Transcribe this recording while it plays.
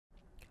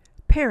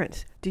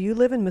Parents, do you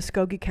live in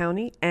Muskogee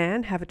County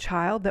and have a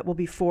child that will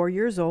be 4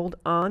 years old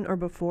on or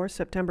before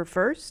September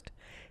 1st?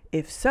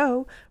 If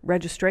so,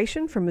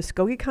 registration for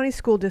Muskogee County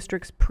School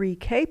District's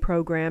pre-K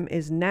program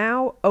is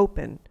now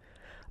open.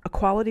 A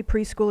quality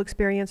preschool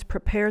experience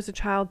prepares a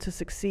child to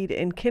succeed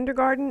in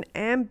kindergarten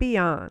and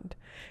beyond.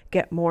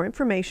 Get more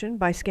information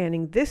by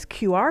scanning this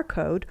QR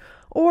code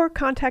or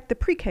contact the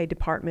pre-K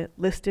department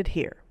listed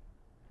here.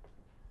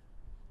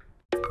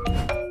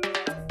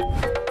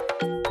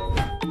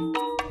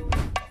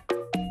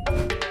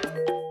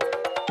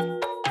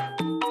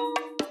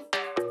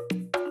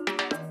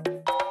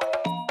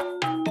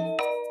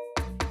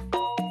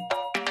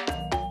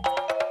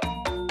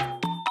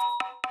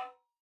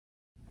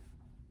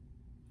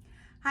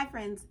 Hi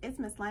friends, it's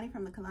Miss Lani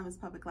from the Columbus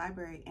Public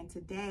Library, and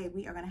today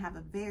we are going to have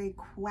a very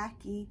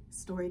quacky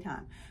story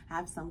time. I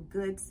have some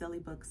good silly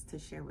books to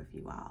share with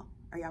you all.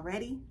 Are y'all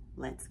ready?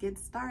 Let's get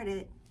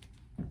started.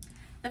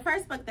 The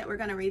first book that we're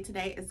going to read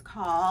today is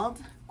called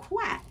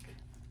Quack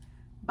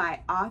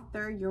by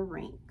Arthur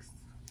Yorinks.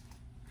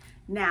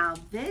 Now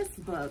this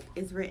book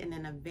is written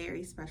in a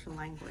very special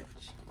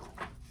language.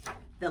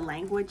 The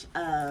language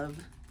of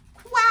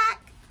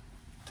quack.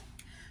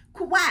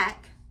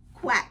 Quack,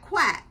 quack,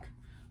 quack.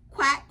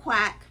 Quack,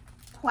 quack,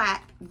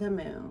 quack the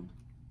moon.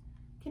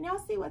 Can y'all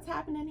see what's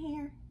happening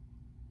here?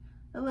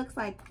 It looks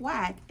like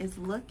Quack is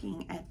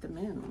looking at the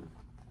moon.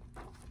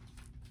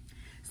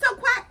 So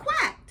Quack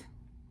quacked.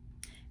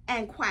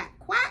 And quack,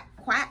 quack,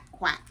 quack,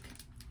 quack.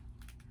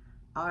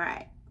 All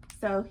right,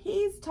 so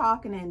he's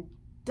talking in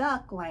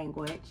duck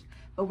language,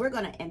 but we're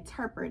going to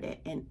interpret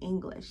it in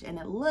English. And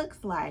it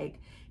looks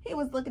like he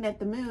was looking at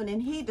the moon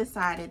and he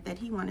decided that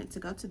he wanted to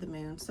go to the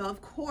moon. So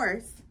of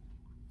course,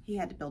 he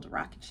had to build a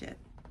rocket ship.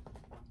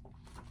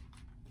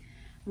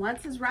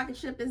 Once his rocket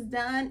ship is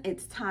done,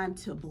 it's time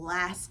to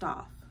blast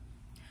off.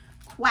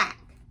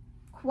 Quack,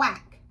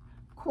 quack,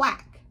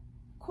 quack,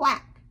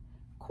 quack,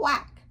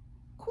 quack,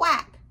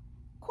 quack,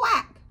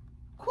 quack,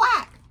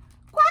 quack,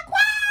 quack,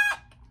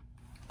 quack.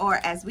 Or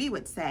as we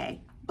would say,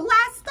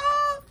 blast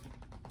off.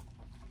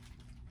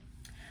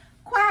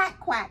 Quack,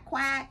 quack,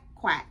 quack,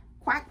 quack,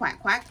 quack,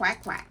 quack, quack,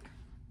 quack, quack.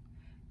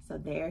 So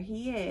there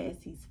he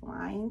is. He's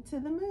flying to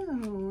the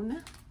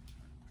moon.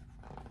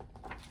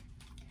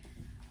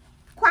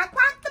 Quack,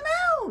 quack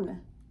the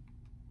moon.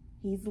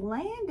 He's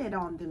landed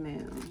on the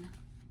moon.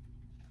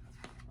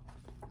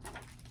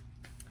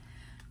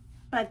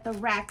 But the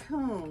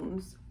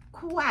raccoons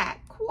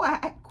quack,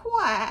 quack,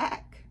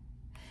 quack.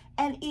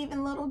 And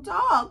even little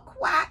dog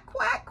quack,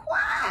 quack,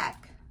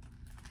 quack.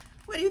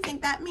 What do you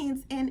think that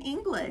means in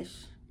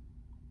English?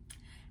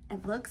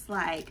 It looks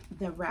like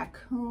the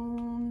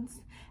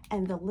raccoons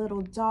and the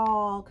little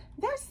dog,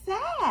 they're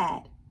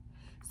sad.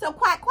 So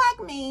quack,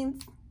 quack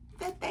means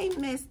that they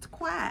missed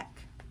Quack.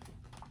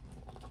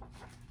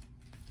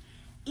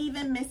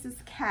 Even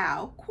Mrs.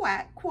 Cow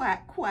quack,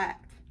 quack,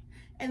 quacked.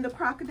 And the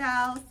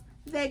crocodiles,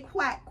 they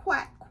quack,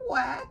 quack,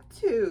 quack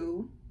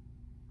too.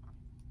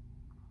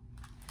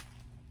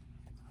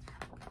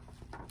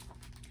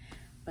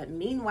 But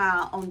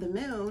meanwhile, on the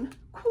moon,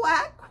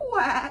 Quack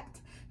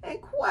quacked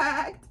and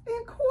quacked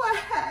and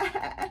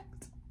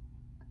quacked.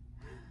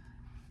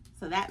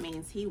 So that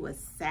means he was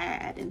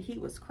sad and he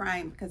was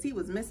crying because he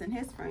was missing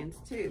his friends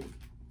too.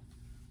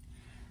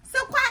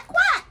 So Quack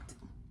quacked.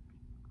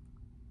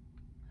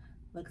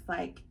 Looks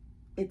like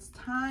it's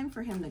time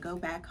for him to go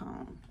back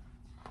home.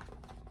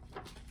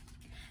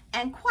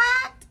 And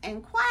quacked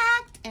and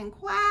quacked and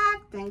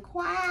quacked and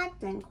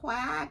quacked and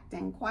quacked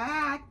and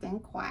quacked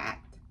and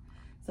quacked.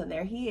 So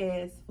there he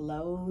is,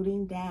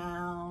 floating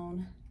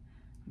down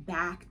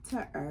back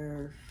to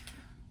earth.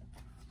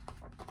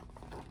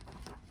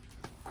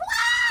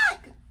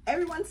 Quack!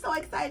 Everyone's so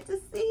excited to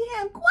see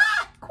him.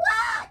 Quack,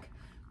 quack,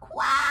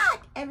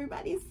 quack.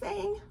 Everybody's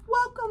saying,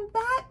 welcome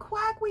back,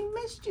 Quack. We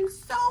missed you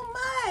so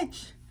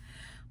much.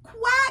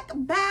 Quack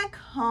back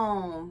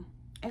home.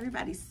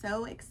 Everybody's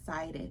so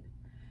excited.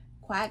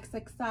 Quack's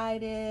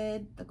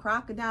excited. The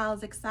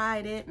crocodile's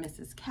excited.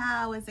 Mrs.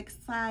 Cow is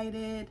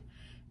excited.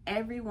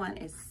 Everyone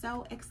is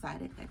so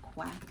excited that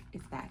Quack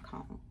is back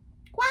home.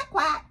 Quack,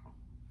 quack.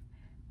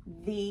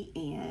 The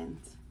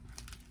end.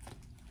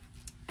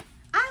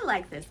 I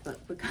like this book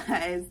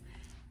because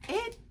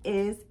it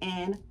is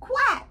in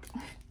Quack.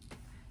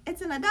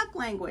 It's in a duck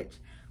language,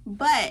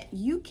 but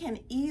you can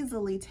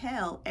easily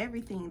tell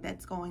everything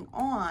that's going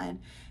on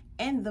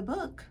in the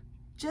book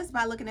just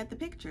by looking at the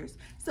pictures.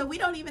 So we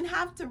don't even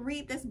have to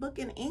read this book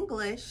in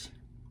English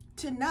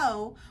to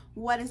know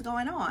what is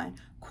going on.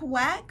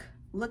 Quack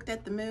looked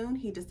at the moon.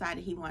 He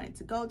decided he wanted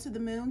to go to the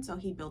moon, so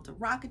he built a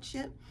rocket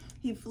ship.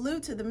 He flew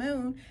to the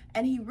moon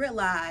and he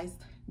realized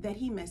that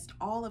he missed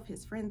all of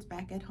his friends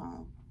back at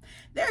home.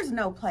 There's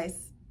no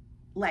place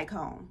like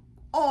home.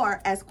 Or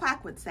as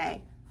Quack would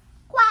say,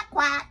 quack,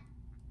 quack.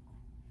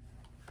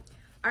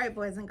 All right,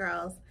 boys and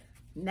girls,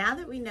 now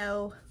that we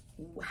know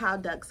how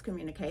ducks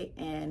communicate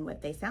and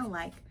what they sound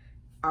like,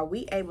 are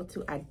we able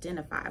to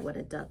identify what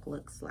a duck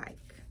looks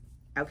like?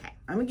 Okay,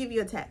 I'm gonna give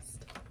you a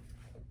test.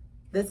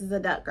 This is a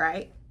duck,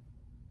 right?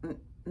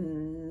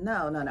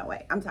 No,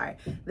 wait, I'm sorry.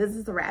 This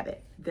is a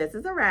rabbit. This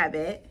is a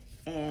rabbit,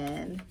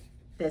 and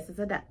this is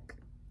a duck,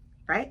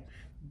 right?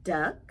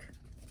 Duck,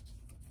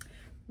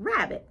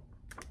 rabbit,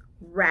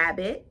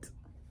 rabbit,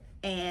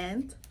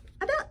 and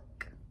a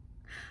duck.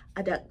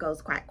 A duck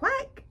goes quack,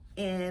 quack,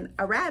 and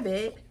a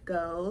rabbit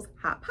goes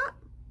hop, hop.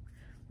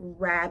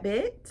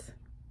 Rabbit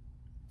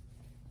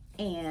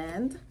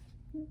and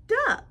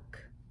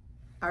duck.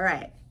 All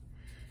right.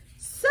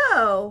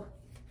 So,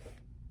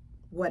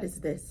 what is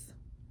this?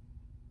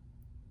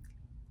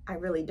 I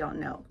really don't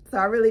know. So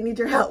I really need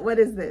your help. What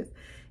is this?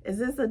 Is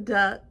this a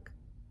duck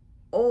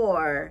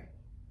or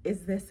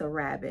is this a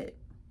rabbit?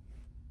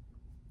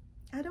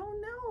 I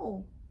don't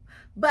know.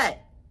 But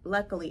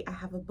luckily I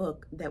have a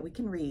book that we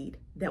can read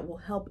that will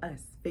help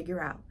us figure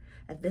out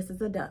if this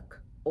is a duck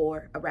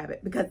or a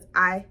rabbit, because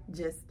I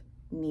just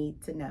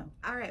need to know.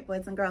 All right,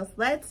 boys and girls,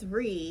 let's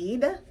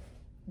read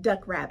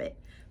Duck Rabbit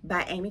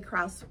by Amy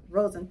Krause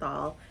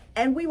Rosenthal,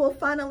 and we will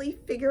finally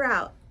figure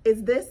out,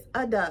 is this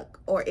a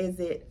duck or is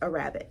it a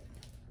rabbit?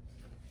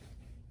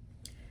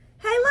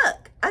 Hey,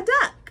 look, a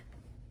duck.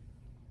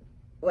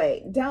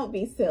 Wait, don't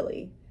be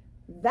silly.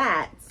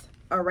 That's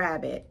a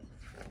rabbit.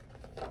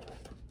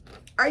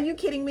 Are you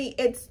kidding me?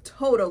 It's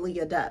totally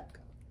a duck.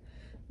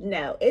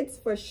 No, it's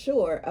for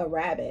sure a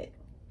rabbit.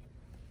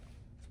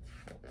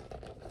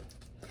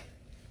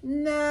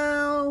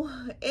 No,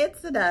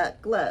 it's a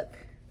duck. Look,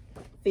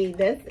 see,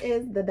 this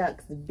is the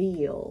duck's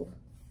bill,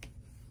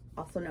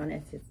 also known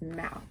as his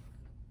mouth.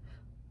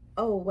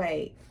 Oh,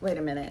 wait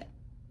a minute.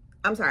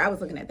 I'm sorry, I was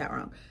looking at that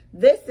wrong.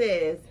 This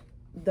is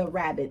the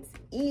rabbit's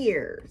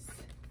ears.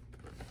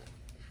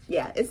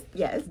 Yeah, it's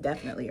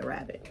definitely a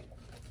rabbit.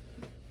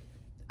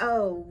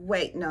 Oh,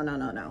 wait,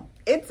 no.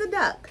 It's a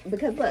duck,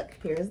 because look,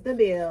 here's the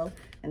bill,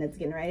 and it's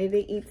getting ready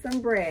to eat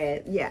some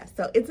bread. Yeah,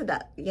 so it's a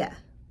duck. Yeah,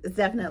 it's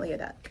definitely a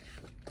duck.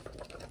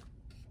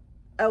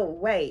 Oh,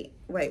 wait.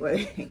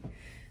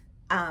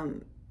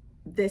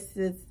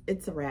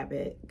 It's a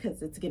rabbit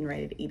because it's getting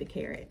ready to eat a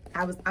carrot.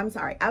 I'm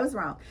sorry, I was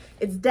wrong.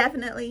 It's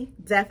definitely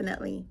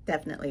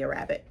a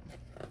rabbit.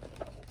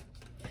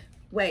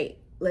 Wait,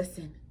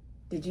 listen,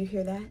 did you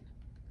hear that?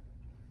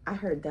 I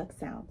heard duck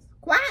sounds.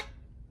 Quack,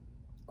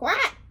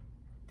 quack,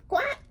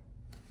 quack.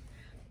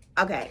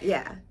 Okay,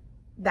 yeah,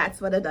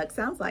 that's what a duck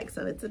sounds like,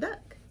 so it's a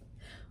duck.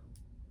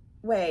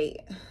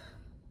 Wait,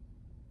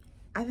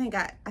 I think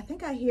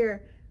I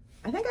hear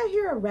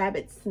a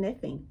rabbit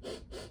sniffing.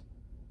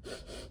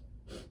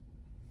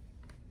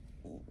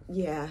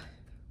 Yeah,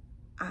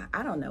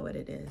 I don't know what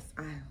it is.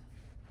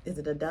 Is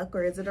it a duck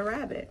or is it a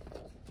rabbit?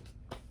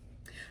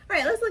 All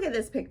right, let's look at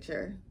this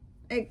picture.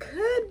 It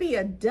could be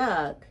a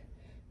duck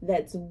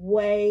that's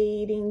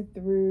wading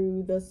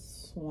through the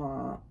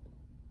swamp.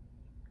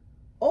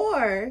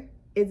 Or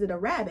is it a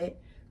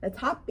rabbit that's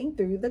hopping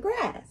through the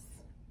grass?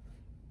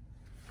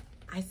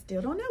 I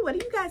still don't know. What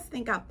do you guys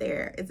think out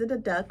there? Is it a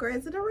duck or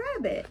is it a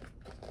rabbit?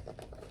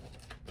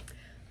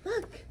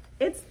 Look,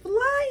 it's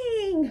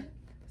flying.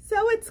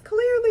 So it's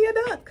clearly a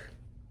duck.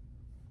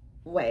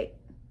 Wait,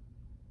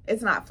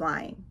 it's not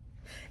flying.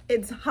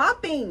 It's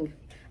hopping.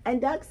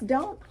 And ducks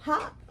don't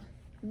hop.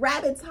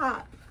 Rabbits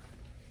hop.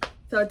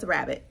 So it's a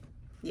rabbit.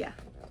 Yeah.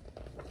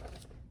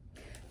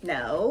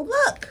 No,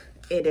 look,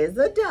 it is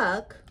a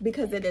duck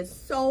because it is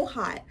so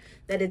hot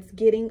that it's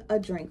getting a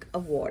drink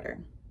of water.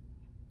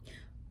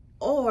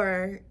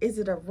 Or is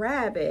it a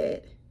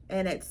rabbit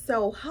and it's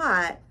so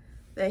hot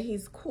that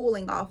he's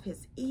cooling off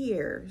his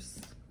ears?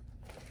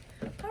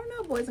 I don't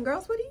know, boys and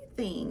girls, what do you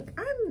think?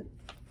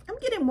 I'm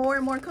getting more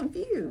and more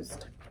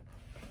confused.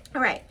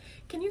 All right,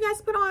 can you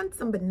guys put on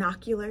some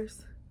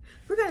binoculars?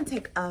 We're gonna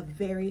take a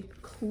very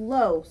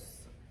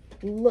close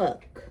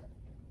look.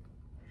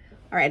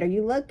 All right, are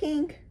you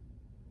looking?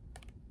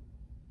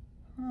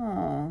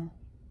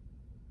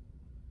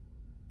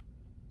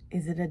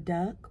 Is it a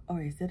duck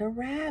or is it a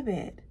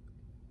rabbit?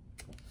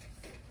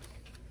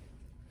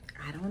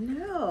 I don't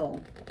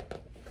know.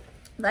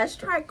 Let's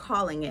try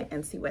calling it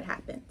and see what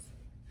happens.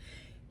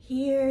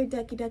 Here,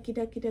 ducky, ducky,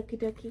 ducky, ducky,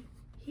 ducky.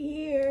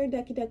 Here,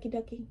 ducky, ducky,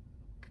 ducky.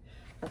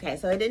 Okay,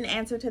 so it didn't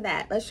answer to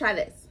that. Let's try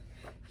this.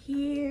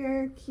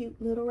 Here, cute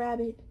little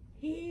rabbit.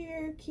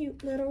 Here,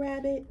 cute little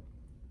rabbit.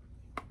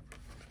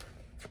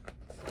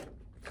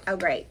 Oh,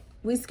 great.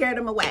 We scared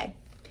him away.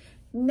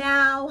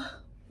 Now,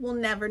 we'll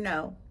never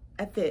know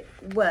if it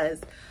was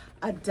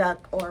a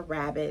duck or a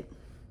rabbit.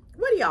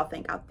 What do y'all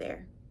think out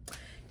there?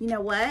 You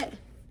know what?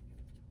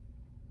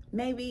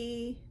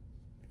 Maybe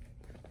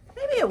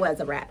it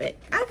was a rabbit.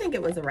 I think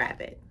it was a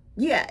rabbit.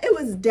 Yeah, it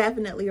was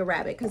definitely a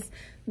rabbit because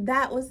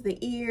that was the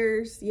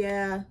ears.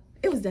 Yeah,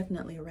 it was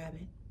definitely a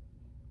rabbit.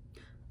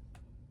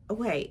 Oh,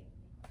 wait.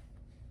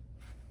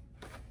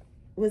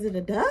 Was it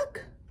a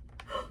duck?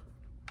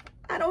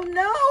 I don't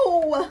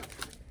know.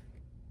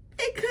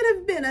 It could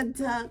have been a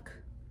duck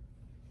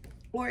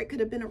or it could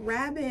have been a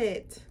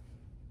rabbit.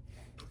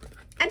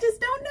 I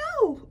just don't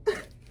know.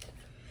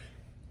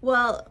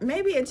 Well,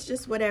 maybe it's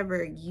just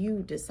whatever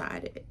you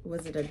decided.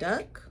 Was it a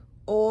duck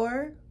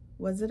or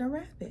was it a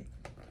rabbit?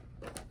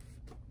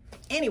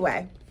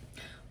 Anyway,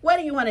 what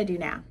do you want to do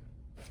now?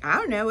 I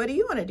don't know. What do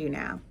you want to do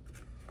now?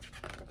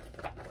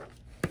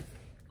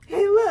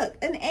 Hey, look,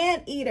 an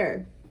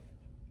anteater.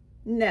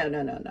 No.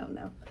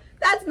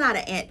 That's not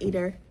an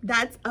anteater.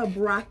 That's a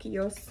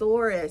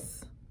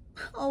brachiosaurus.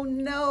 Oh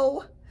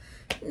no,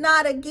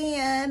 not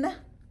again.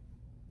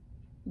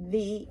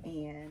 The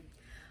end.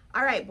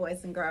 All right,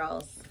 boys and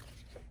girls.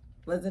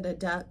 Was it a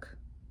duck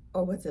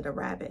or was it a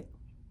rabbit?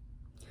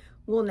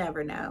 We'll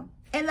never know.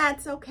 And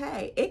that's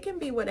okay. It can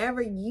be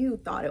whatever you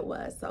thought it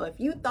was. So if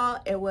you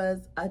thought it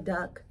was a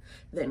duck,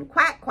 then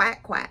quack,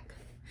 quack, quack.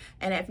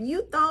 And if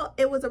you thought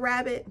it was a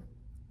rabbit,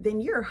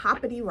 then you're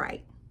hoppity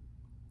right.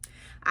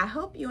 I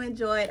hope you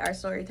enjoyed our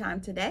story time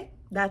today.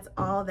 That's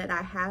all that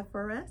I have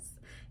for us.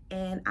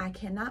 And I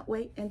cannot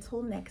wait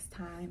until next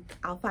time.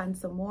 I'll find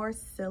some more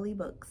silly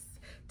books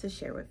to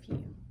share with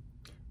you.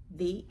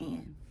 The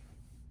end.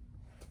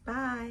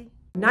 Bye.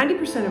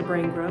 90% of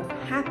brain growth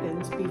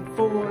happens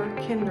before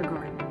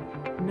kindergarten.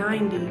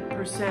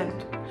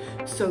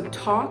 90%. So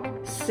talk,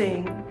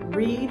 sing,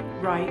 read,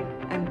 write,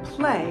 and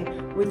play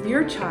with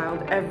your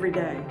child every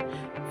day.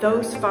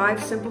 Those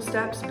 5 simple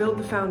steps build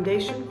the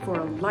foundation for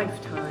a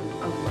lifetime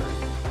of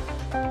learning.